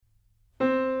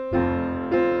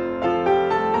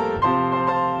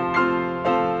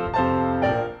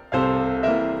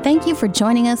you for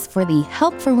joining us for the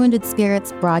Help for Wounded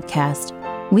Spirits broadcast.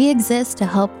 We exist to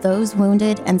help those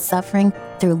wounded and suffering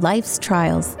through life's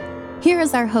trials. Here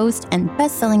is our host and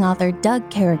best-selling author, Doug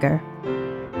Carriger.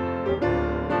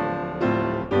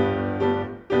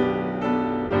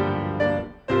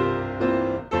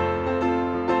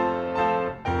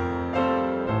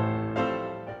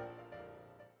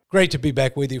 Great to be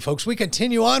back with you, folks. We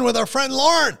continue on with our friend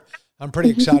Lauren. I'm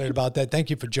pretty excited about that. Thank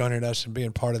you for joining us and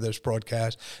being part of this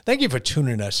broadcast. Thank you for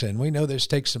tuning us in. We know this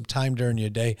takes some time during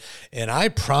your day, and I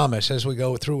promise as we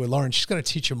go through with Lauren, she's going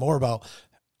to teach you more about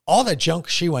all the junk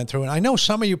she went through. And I know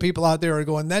some of you people out there are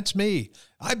going, that's me.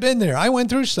 I've been there. I went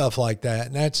through stuff like that,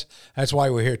 and that's why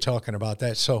we're here talking about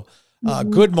that. So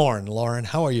good morning, Lauren.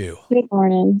 How are you? Good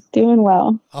morning. Doing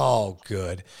well. Oh,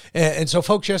 good. And so,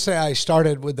 folks, yesterday I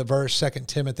started with the verse 2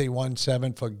 Timothy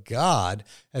 1:7, for God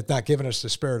hath not given us the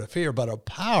spirit of fear, but of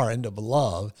power and of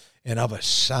love and of a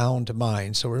sound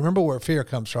mind. So remember where fear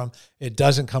comes from. It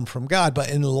doesn't come from God. But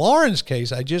in Lauren's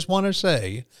case, I just want to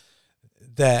say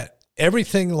that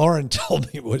everything Lauren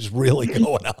told me was really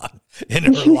going on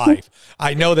in her life.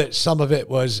 I know that some of it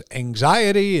was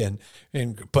anxiety,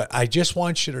 but I just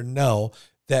want you to know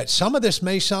that some of this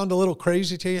may sound a little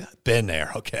crazy to you. Been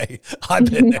there, okay? I've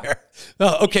been there.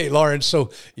 Okay, Lauren, so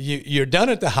you're done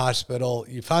at the hospital.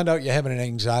 You found out you're having an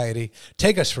anxiety.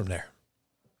 Take us from there.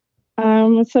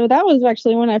 So that was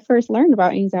actually when I first learned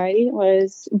about anxiety,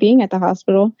 was being at the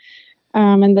hospital.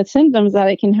 And the symptoms that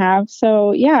it can have.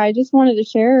 So yeah, I just wanted to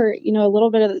share, a little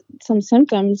bit of some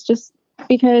symptoms, just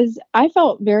because I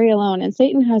felt very alone, and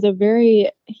Satan has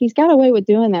he's got a way with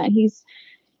doing that. He's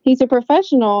a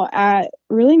professional at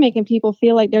really making people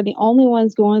feel like they're the only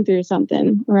ones going through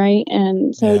something. Right.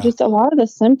 And so just a lot of the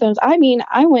symptoms,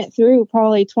 I went through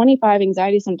probably 25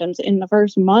 anxiety symptoms in the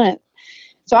first month.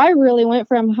 So I really went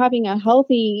from having a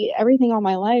healthy everything all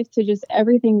my life to just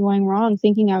everything going wrong,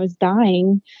 thinking I was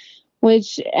dying,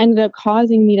 which ended up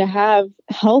causing me to have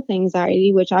health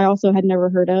anxiety, which I also had never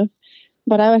heard of.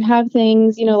 But I would have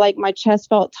things, like my chest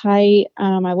felt tight.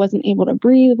 I wasn't able to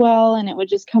breathe well, and it would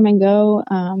just come and go.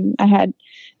 I had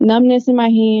numbness in my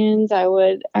hands. I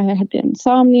had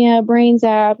insomnia, brain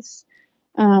zaps.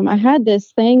 I had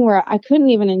this thing where I couldn't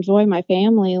even enjoy my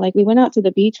family. Like, we went out to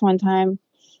the beach one time,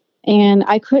 and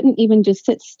I couldn't even just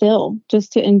sit still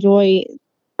just to enjoy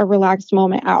a relaxed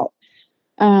moment out.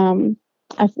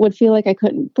 I would feel like I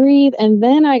couldn't breathe. And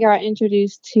then I got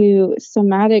introduced to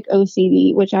somatic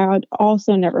OCD, which I had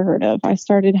also never heard of. I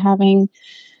started having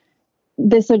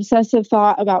this obsessive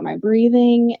thought about my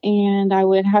breathing, and I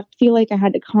would feel like I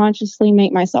had to consciously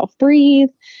make myself breathe.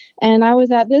 And I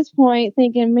was at this point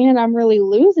thinking, man, I'm really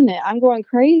losing it. I'm going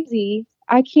crazy.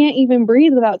 I can't even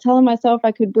breathe without telling myself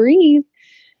I could breathe.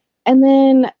 And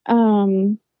then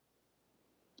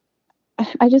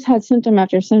I just had symptom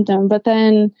after symptom. But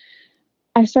then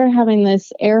I started having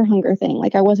this air hunger thing,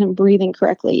 like I wasn't breathing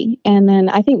correctly. And then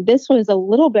I think this was a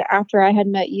little bit after I had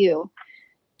met you,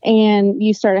 and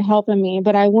you started helping me.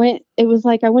 But it was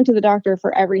like I went to the doctor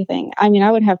for everything.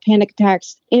 I would have panic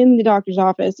attacks in the doctor's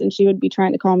office, and she would be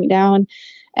trying to calm me down.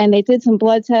 And they did some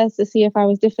blood tests to see if I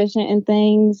was deficient in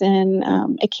things. And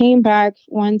it came back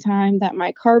one time that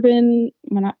my carbon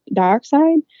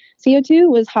dioxide, CO2,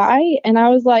 was high. And I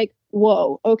was like,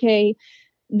 whoa, okay.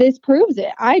 This proves it.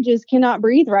 I just cannot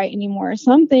breathe right anymore.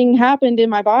 Something happened in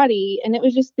my body, and it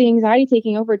was just the anxiety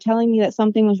taking over, telling me that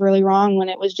something was really wrong when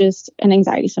it was just an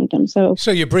anxiety symptom. So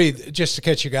you breathe, just to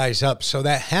catch you guys up. So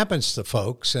that happens to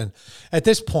folks. And at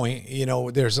this point,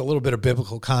 there's a little bit of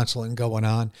biblical counseling going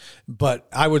on, but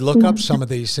I would look up some of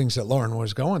these things that Lauren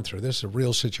was going through. This is a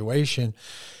real situation.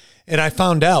 And I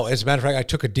found out, as a matter of fact, I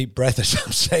took a deep breath as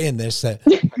I'm saying this, that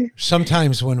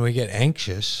sometimes when we get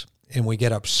anxious and we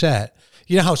get upset,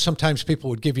 you know how sometimes people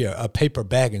would give you a paper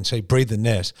bag and say, breathe in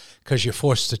this, because you're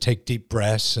forced to take deep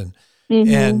breaths.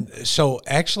 And so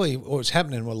actually what was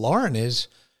happening with Lauren is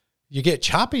you get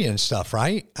choppy and stuff,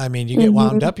 right? You get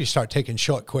wound up, you start taking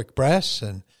short, quick breaths.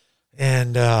 And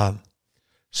then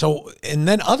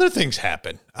other things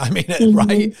happen.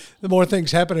 Right? The more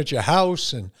things happen at your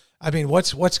house, and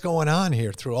what's going on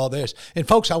here through all this? And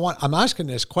folks, I'm asking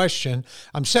this question.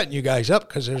 I'm setting you guys up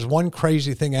because there's one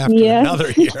crazy thing after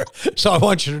another here. So I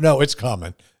want you to know it's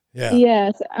coming. Yeah.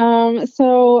 Yes.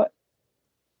 So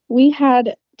we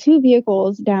had 2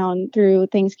 vehicles down through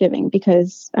Thanksgiving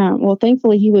because,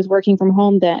 thankfully he was working from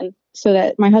home then, so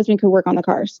that my husband could work on the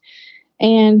cars.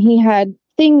 And he had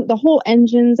the whole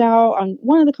engine's out on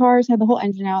one of the cars, had the whole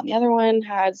engine out, and the other one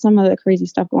had some of the crazy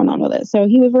stuff going on with it. So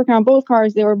he was working on both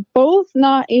cars. They were both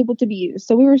not able to be used.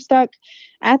 So we were stuck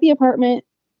at the apartment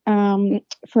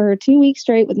for 2 weeks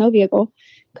straight with no vehicle,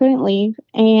 couldn't leave.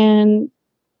 And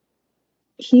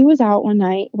he was out one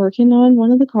night working on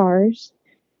one of the cars,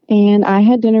 and I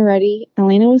had dinner ready.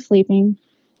 Elena was sleeping,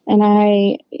 and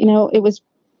it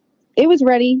was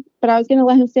ready, but I was going to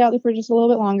let him stay out there for just a little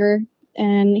bit longer.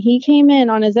 And he came in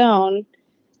on his own,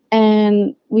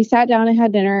 and we sat down and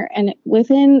had dinner. And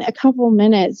within a couple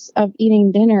minutes of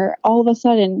eating dinner, all of a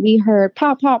sudden we heard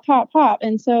pop, pop, pop, pop.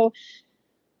 And so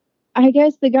I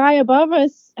guess the guy above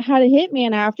us had a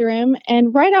hitman after him.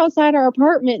 And right outside our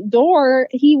apartment door,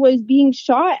 he was being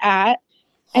shot at.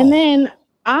 And then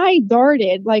I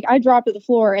darted, like I dropped to the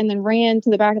floor and then ran to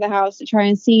the back of the house to try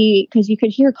and see, because you could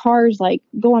hear cars like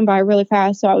going by really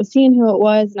fast. So I was seeing who it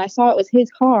was, and I saw it was his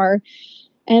car.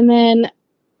 And then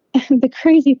the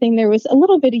crazy thing, there was a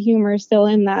little bit of humor still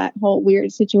in that whole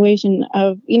weird situation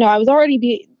of, I was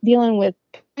already dealing with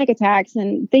panic attacks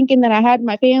and thinking that I had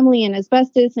my family and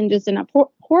asbestos and just in a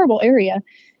horrible area.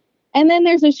 And then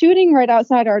there's a shooting right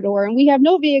outside our door, and we have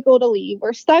no vehicle to leave.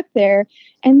 We're stuck there.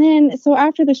 And then, so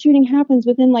after the shooting happens,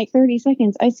 within like 30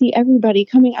 seconds, I see everybody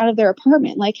coming out of their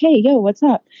apartment like, hey, yo, what's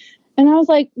up? And I was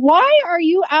like, why are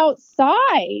you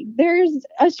outside? There's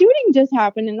a shooting just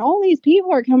happened, and all these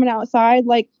people are coming outside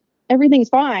like everything's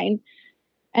fine.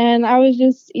 And I was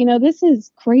just, this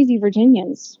is crazy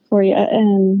Virginians for you.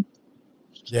 And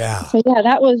yeah. So yeah,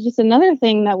 that was just another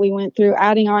thing that we went through,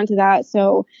 adding on to that.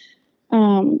 So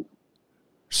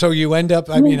you end up,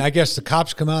 I guess the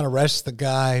cops come out, arrest the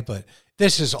guy, but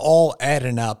this is all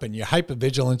adding up, and your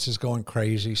hypervigilance is going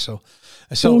crazy. So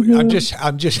I'm just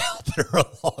helping her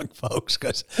along, folks,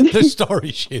 because the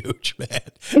story's huge, man.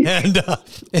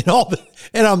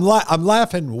 And I'm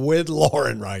laughing with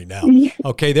Lauren right now.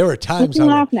 Okay, there were times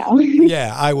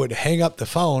I would hang up the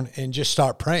phone and just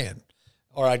start praying,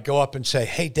 or I'd go up and say,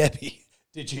 "Hey, Debbie,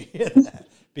 did you hear that?"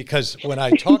 Because when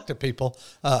I talk to people,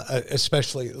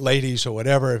 especially ladies or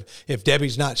whatever, if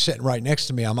Debbie's not sitting right next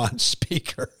to me, I'm on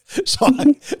speaker. So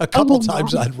a couple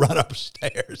times I'd run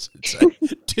upstairs and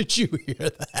say, "Did you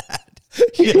hear that?"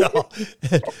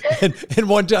 And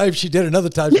one time she did, another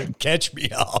time she'd catch me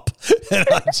up. And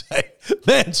I'd say,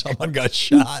 "Man, someone got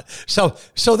shot." So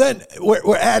then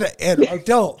we're at it, and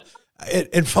don't.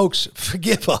 And folks,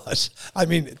 forgive us. I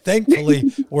mean,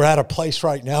 thankfully, we're at a place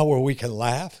right now where we can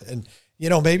laugh, and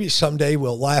maybe someday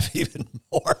we'll laugh even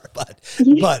more. But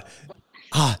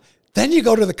then you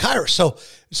go to the Kairos.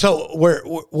 So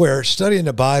we're studying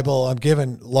the Bible. I'm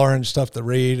giving Lauren stuff to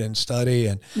read and study,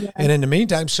 and in the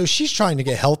meantime, so she's trying to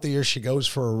get healthier. She goes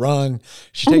for a run.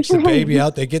 She takes the baby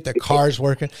out. They get their cars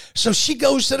working. So she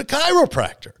goes to the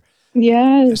chiropractor.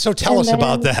 Yeah. So tell us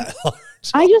about that.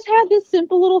 I just had this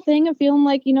simple little thing of feeling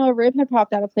like, a rib had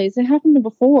popped out of place. It happened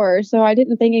before, so I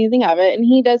didn't think anything of it. And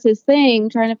he does his thing,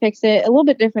 trying to fix it a little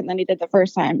bit different than he did the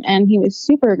first time. And he was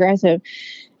super aggressive.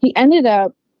 He ended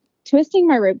up twisting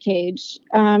my rib cage.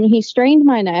 He strained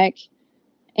my neck,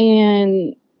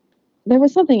 and there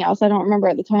was something else I don't remember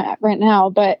at the time right now,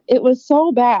 but it was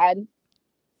so bad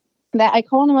that I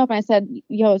called him up and I said,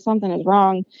 "Yo, something is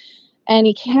wrong." And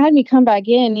he had me come back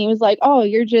in. He was like, "Oh,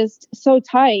 you're just so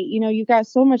tight. You've got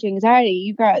so much anxiety.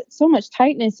 You've got so much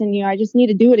tightness in you. I just need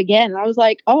to do it again." And I was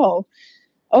like, "Oh,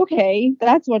 okay,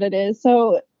 that's what it is."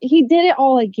 So he did it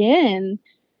all again,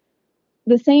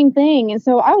 the same thing. And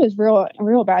so I was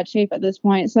real bad shape at this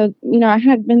point. So, I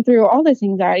had been through all this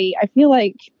anxiety. I feel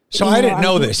like. So I didn't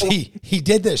know this. He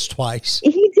did this twice.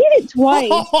 He did it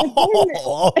twice.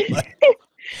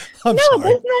 I'm no, sorry.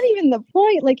 That's not even the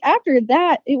point. Like after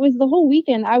that, it was the whole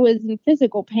weekend. I was in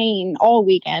physical pain all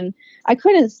weekend. I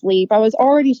couldn't sleep. I was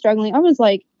already struggling. I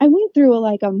went through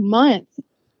like a month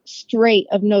straight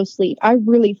of no sleep. I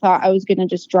really thought I was going to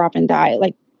just drop and die.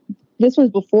 Like this was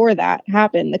before that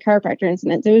happened, the chiropractor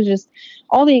incident. It was just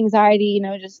all the anxiety,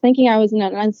 just thinking I was in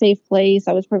an unsafe place.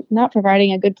 I was not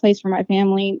providing a good place for my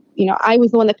family. I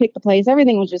was the one that picked the place.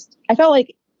 Everything was just, I felt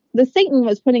like the Satan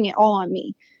was putting it all on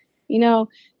me.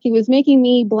 He was making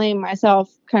me blame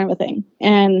myself, kind of a thing.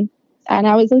 And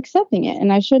I was accepting it,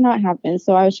 and I should not have been.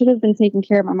 So I should have been taking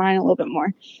care of my mind a little bit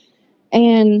more.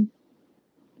 And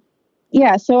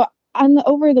yeah, so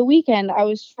over the weekend, I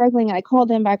was struggling, and I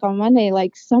called him back on Monday,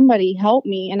 like, somebody help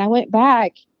me. And I went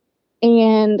back,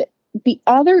 and the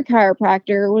other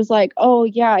chiropractor was like, "Oh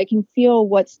yeah, I can feel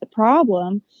what's the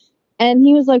problem." And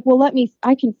he was like, "Well,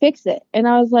 I can fix it." And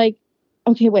I was like,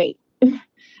 "Okay, wait."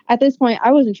 At this point,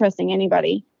 I wasn't trusting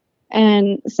anybody.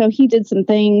 And so he did some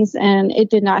things, and it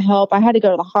did not help. I had to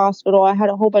go to the hospital. I had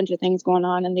a whole bunch of things going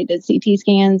on, and they did CT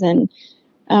scans. And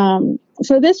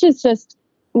so this is just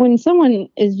when someone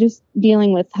is just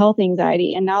dealing with health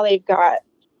anxiety, and now they've got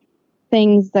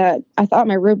things that I thought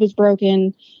my rib was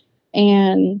broken,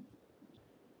 and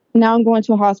now I'm going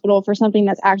to a hospital for something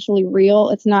that's actually real.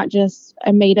 It's not just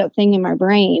a made up thing in my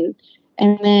brain.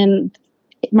 And then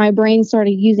my brain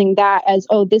started using that as,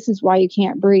 oh, this is why you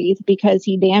can't breathe, because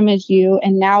he damaged you.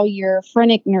 And now your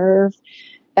phrenic nerve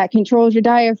that controls your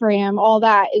diaphragm, all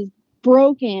that is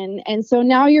broken. And so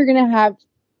now you're going to have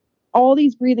all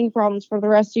these breathing problems for the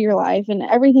rest of your life. And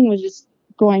everything was just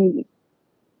going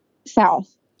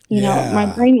south. You know, my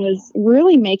brain was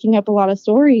really making up a lot of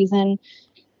stories. And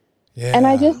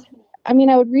I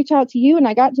would reach out to you, and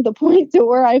I got to the point to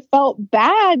where I felt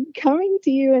bad coming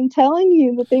to you and telling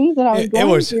you the things that I was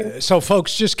going through. So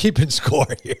folks, just keeping score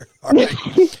here. All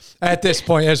right. At this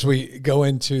point, as we go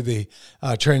into the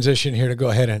transition here to go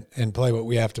ahead and play what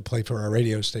we have to play for our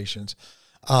radio stations.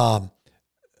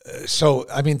 So,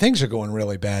 I mean, things are going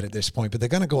really bad at this point, but they're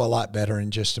going to go a lot better in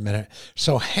just a minute.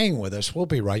 So hang with us. We'll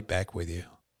be right back with you.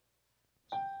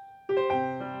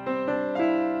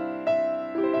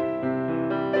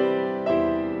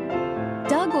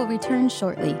 Doug will return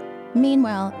shortly.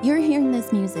 Meanwhile, you're hearing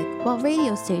this music while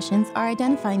radio stations are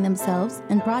identifying themselves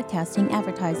and broadcasting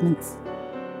advertisements.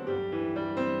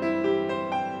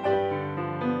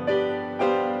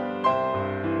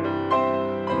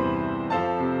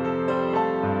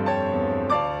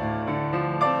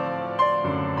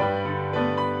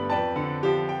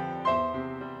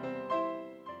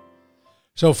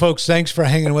 So, folks, thanks for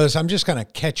hanging with us. I'm just going to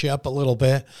catch you up a little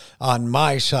bit on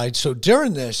my side. So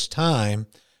during this time,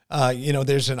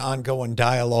 there's an ongoing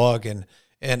dialogue, and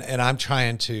I'm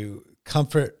trying to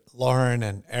comfort Lauren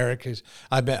and Eric.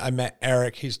 I met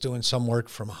Eric. He's doing some work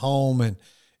from home,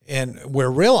 and we're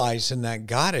realizing that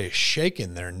God is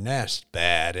shaking their nest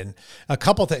bad. And a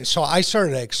couple things. So I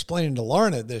started explaining to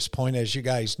Lauren at this point, as you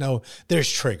guys know,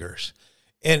 there's triggers.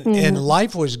 And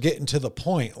life was getting to the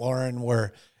point, Lauren,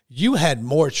 where you had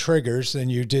more triggers than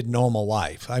you did normal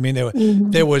life. I mean,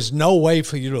 there was no way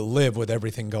for you to live with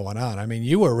everything going on. I mean,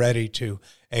 you were ready to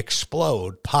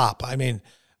explode, pop. I mean,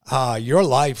 your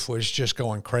life was just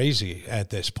going crazy at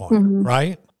this point,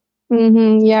 right?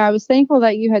 Mm-hmm. Yeah, I was thankful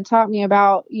that you had taught me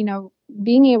about,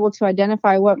 being able to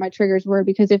identify what my triggers were,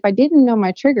 because if I didn't know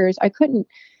my triggers, I couldn't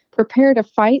prepare to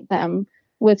fight them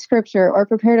with scripture or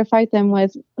prepare to fight them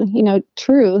with,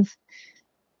 truth.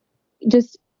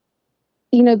 Just,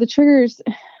 the triggers,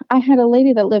 I had a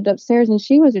lady that lived upstairs, and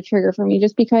she was a trigger for me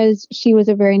just because she was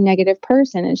a very negative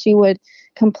person, and she would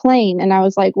complain. And I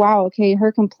was like, wow, okay,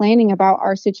 her complaining about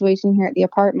our situation here at the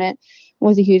apartment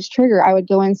was a huge trigger. I would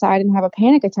go inside and have a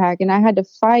panic attack, and I had to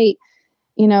fight.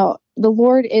 The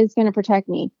Lord is going to protect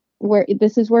me.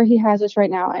 This is where he has us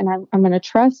right now, and I'm going to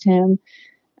trust him.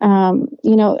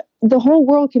 The whole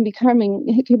world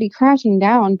it could be crashing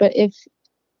down, but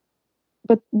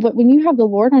when you have the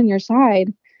Lord on your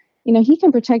side, he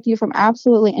can protect you from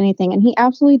absolutely anything. And he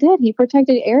absolutely did. He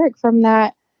protected Eric from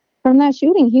that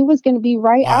shooting. He was going to be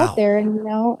right out there.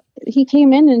 And, he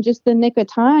came in just the nick of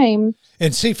time.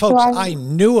 And see, folks, so I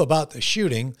knew about the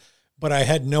shooting, but I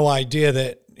had no idea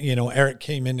that, Eric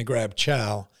came in to grab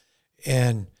Chow.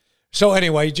 And so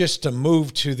anyway, just to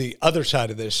move to the other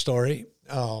side of this story.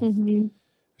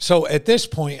 So at this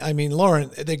point, I mean, Lauren,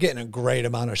 they're getting a great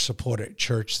amount of support at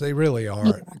church. They really are.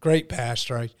 Yeah. Great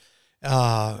pastor.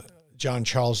 John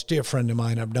Charles, dear friend of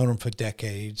mine. I've known him for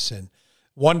decades, and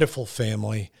wonderful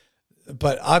family.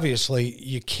 But obviously,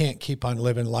 you can't keep on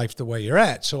living life the way you're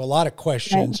at. So a lot of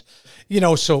questions,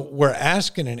 so we're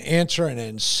asking and answering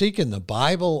and seeking the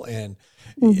Bible, and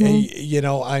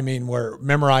we're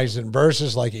memorizing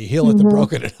verses like he healeth the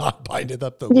broken and heart, bindeth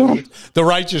up the wounded. The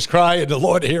righteous cry, and the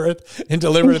Lord heareth and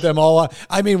delivereth them all.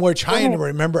 I mean, we're trying to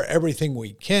remember everything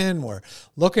we can. We're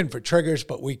looking for triggers,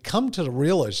 but we come to the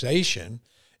realization,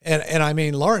 and I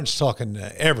mean, Lauren's talking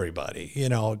to everybody,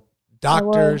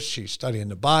 doctors, she's studying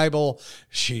the Bible,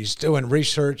 she's doing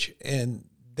research, and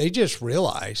they just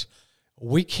realize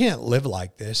we can't live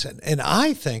like this. And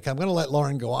I think, I'm going to let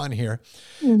Lauren go on here.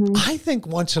 I think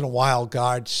once in a while,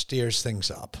 God steers things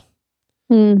up.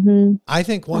 I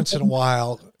think once in a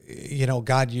while,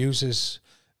 God uses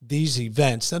these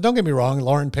events. Now, don't get me wrong.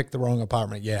 Lauren picked the wrong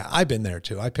apartment. Yeah, I've been there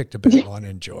too. I picked a big one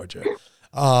in Georgia.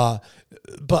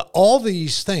 But all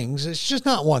these things, it's just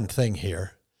not one thing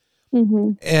here.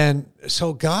 And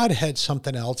so God had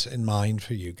something else in mind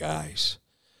for you guys.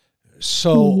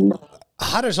 So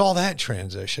how does all that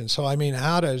transition? So, I mean,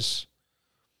 I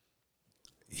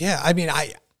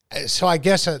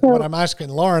guess what I'm asking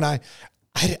Lauren, I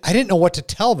didn't know what to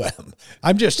tell them.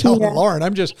 I'm just telling Lauren,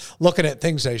 I'm just looking at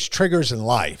things as triggers in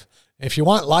life. If you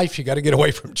want life, you got to get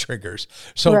away from triggers.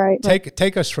 So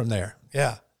take us from there.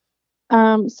 Yeah.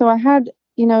 So I had,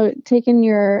 taken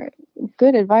your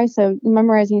good advice of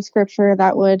memorizing scripture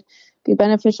that would be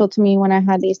beneficial to me when I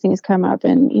had these things come up.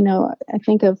 And, I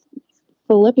think of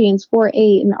Philippians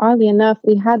 4:8, and oddly enough,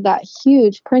 we had that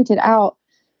huge printed out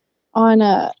on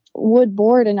a wood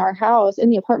board in our house in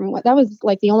the apartment. That was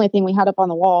like the only thing we had up on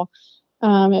the wall.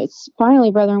 It's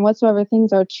finally, brethren, whatsoever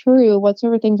things are true,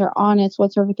 whatsoever things are honest,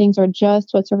 whatsoever things are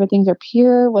just, whatsoever things are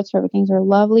pure, whatsoever things are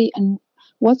lovely, and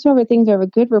whatsoever things are of a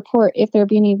good report, if there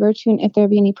be any virtue and if there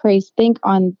be any praise, think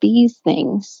on these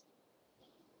things.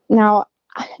 Now,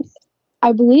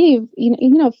 I believe,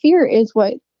 fear is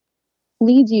what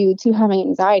leads you to having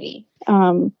anxiety.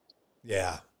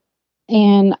 Yeah.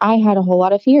 And I had a whole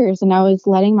lot of fears, and I was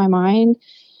letting my mind.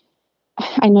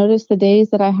 I noticed the days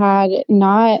that I had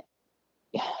not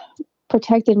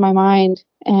protected my mind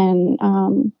and,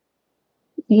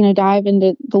 dive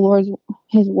into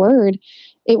his word.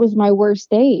 It was my worst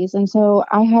days. And so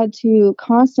I had to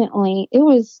constantly, it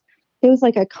was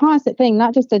like a constant thing,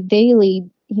 not just a daily,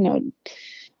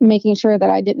 making sure that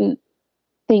I didn't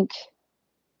think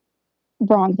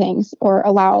wrong things or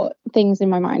allow things in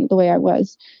my mind the way I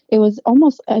was. It was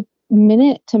almost a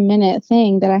minute to minute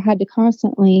thing that I had to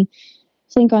constantly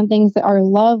think on things that are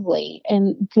lovely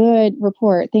and good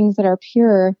report, things that are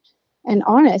pure and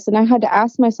honest. And I had to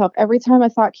ask myself every time a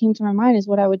thought came to my mind is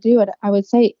what I would do. I would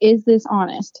say, is this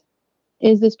honest?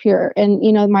 Is this pure? And,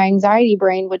 my anxiety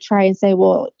brain would try and say,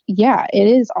 well, yeah, it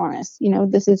is honest.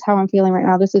 This is how I'm feeling right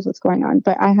now. This is what's going on.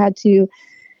 But I had to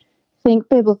think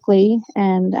biblically.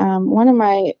 And one of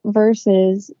my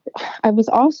verses, I was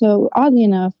also, oddly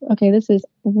enough, okay, this is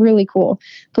really cool.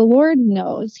 The Lord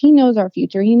knows. He knows our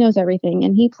future. He knows everything.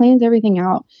 And he plans everything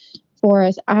out for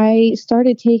us. I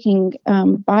started taking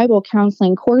Bible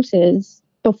counseling courses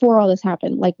before all this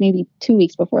happened, like maybe 2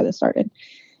 weeks before this started.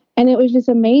 And it was just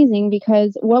amazing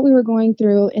because what we were going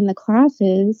through in the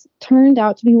classes turned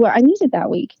out to be what I needed that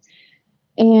week.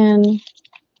 And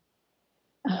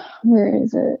where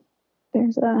is it?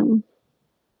 There's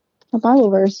a Bible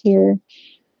verse here,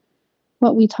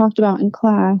 what we talked about in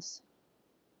class.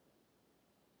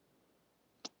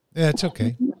 Yeah, it's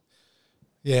okay.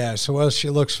 Yeah, so she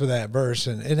looks for that verse,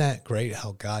 and isn't that great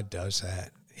how God does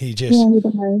that? He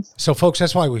does. So, folks,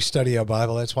 that's why we study our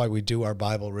Bible. That's why we do our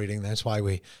Bible reading. That's why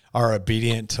we are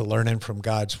obedient to learning from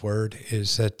God's word,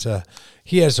 is that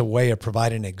he has a way of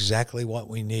providing exactly what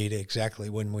we need, exactly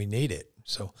when we need it.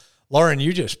 So, Lauren,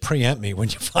 you just preempt me when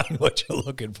you find what you're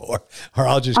looking for, or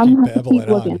I'll just keep babbling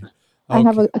on. Okay. I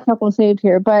have a couple saved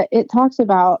here, but it talks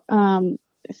about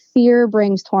fear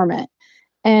brings torment.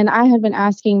 And I had been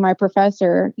asking my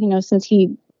professor, since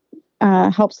he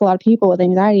helps a lot of people with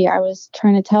anxiety, I was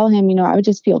trying to tell him, I would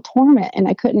just feel torment and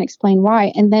I couldn't explain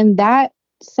why. And then that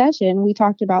session, we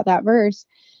talked about that verse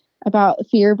about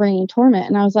fear bringing torment.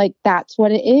 And I was like, that's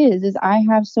what it is I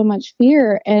have so much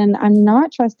fear and I'm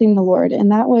not trusting the Lord.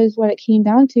 And that was what it came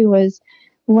down to, was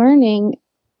learning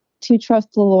to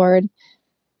trust the Lord.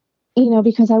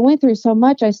 Because I went through so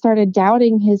much, I started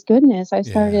doubting his goodness. I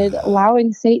started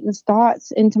allowing Satan's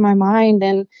thoughts into my mind.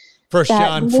 And 1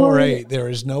 John 4:8, there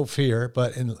is no fear,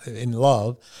 but in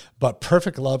love, but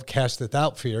perfect love casteth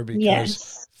out fear,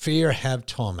 because fear have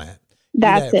torment.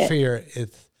 That's it. Fear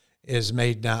is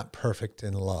made not perfect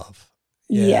in love.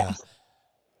 Yeah. Yes.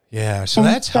 Yeah. So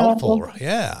that's helpful.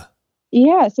 Yeah.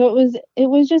 Yeah. So it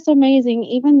was just amazing.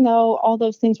 Even though all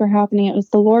those things were happening,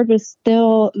 the Lord was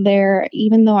still there,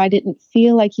 even though I didn't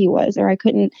feel like he was, or I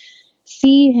couldn't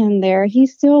see him there. He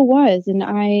still was. And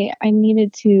I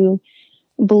needed to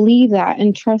believe that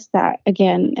and trust that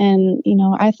again. And,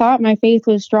 I thought my faith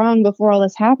was strong before all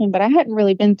this happened, but I hadn't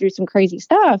really been through some crazy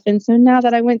stuff. And so now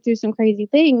that I went through some crazy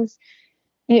things,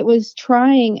 it was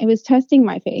testing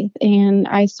my faith. And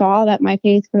I saw that my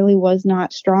faith really was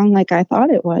not strong like I thought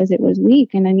it was. It was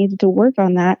weak, and I needed to work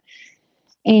on that.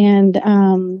 And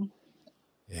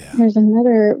there's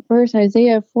another verse,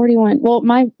 Isaiah 41. Well,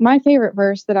 my favorite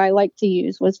verse that I like to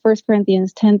use was 1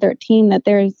 Corinthians 10:13,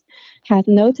 that hath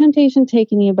no temptation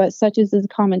taken you, but such as is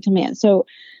common to man. So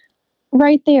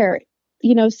right there,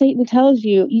 Satan tells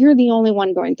you you're the only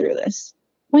one going through this.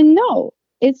 When no,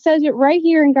 it says it right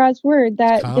here in God's word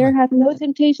that there hath no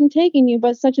temptation taken you,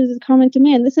 but such as is common to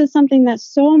man. This is something that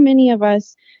so many of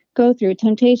us go through,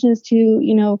 temptations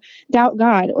to, doubt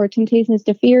God, or temptations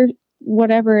to fear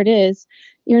whatever it is.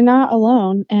 You're not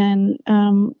alone. And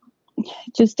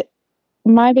just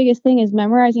my biggest thing is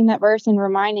memorizing that verse and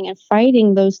reminding and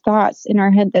fighting those thoughts in our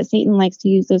head that Satan likes to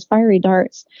use, those fiery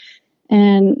darts.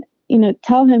 And,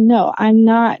 tell him, no, I'm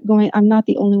not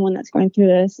the only one that's going through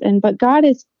this. But God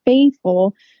is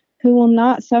faithful, who will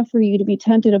not suffer you to be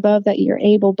tempted above that you're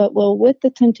able, but will with the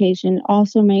temptation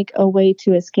also make a way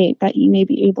to escape, that you may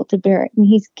be able to bear it. And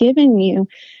he's given you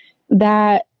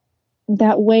that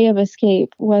that way of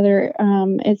escape, whether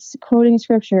it's quoting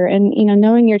scripture and,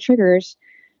 knowing your triggers,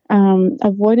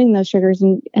 avoiding those triggers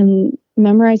and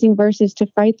memorizing verses to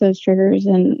fight those triggers.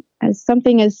 And as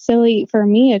something as silly for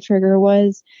me, a trigger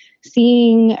was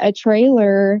seeing a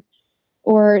trailer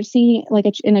or seeing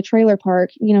in a trailer park,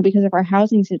 because of our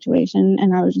housing situation.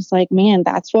 And I was just like, man,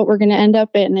 that's what we're going to end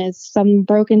up in, is some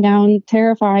broken down,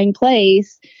 terrifying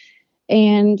place.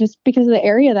 And just because of the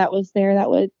area that was there,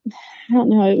 I don't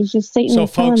know, it was just Satan. So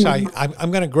folks,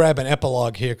 I'm going to grab an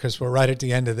epilogue here because we're right at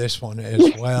the end of this one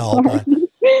as well. But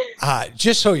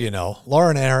just so you know, Laura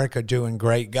and Eric are doing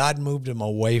great. God moved them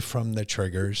away from the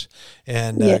triggers,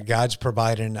 and God's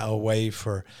providing a way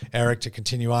for Eric to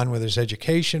continue on with his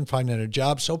education, finding a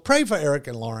job. So pray for Eric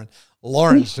and Lauren.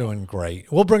 Lauren's doing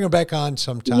great. We'll bring her back on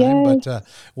sometime, but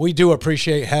we do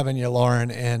appreciate having you, Lauren,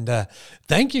 and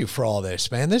thank you for all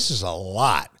this, man. This is a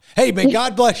lot. Hey, may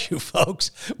God bless you,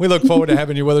 folks. We look forward to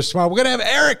having you with us tomorrow. We're going to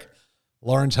have Eric,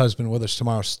 Lauren's husband, with us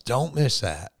tomorrow, so don't miss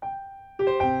that.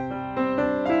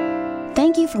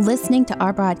 Thank you for listening to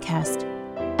our broadcast.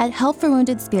 At Help for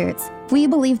Wounded Spirits, we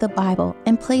believe the Bible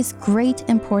and place great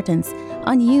importance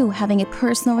on you having a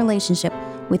personal relationship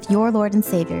with your Lord and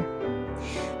Savior.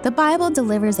 The Bible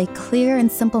delivers a clear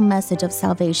and simple message of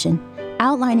salvation,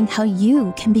 outlining how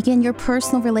you can begin your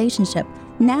personal relationship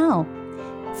now.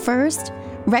 First,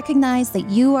 recognize that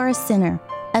you are a sinner,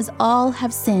 as all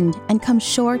have sinned and come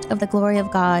short of the glory of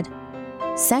God.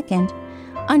 Second,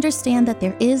 understand that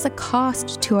there is a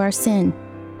cost to our sin,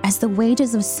 as the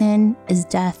wages of sin is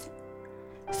death.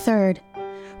 Third,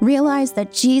 realize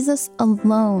that Jesus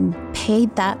alone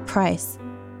paid that price.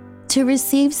 To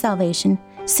receive salvation,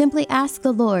 simply ask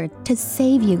the Lord to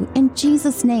save you in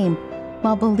Jesus' name,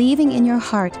 while believing in your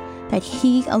heart that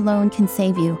He alone can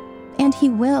save you, and He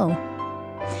will.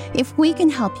 If we can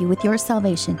help you with your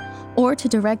salvation or to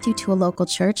direct you to a local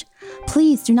church,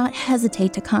 please do not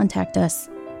hesitate to contact us.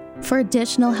 For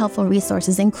additional helpful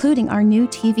resources, including our new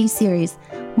TV series,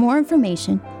 more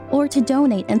information, or to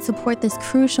donate and support this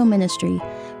crucial ministry,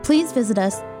 please visit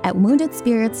us at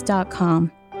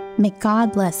woundedspirits.com. May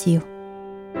God bless you.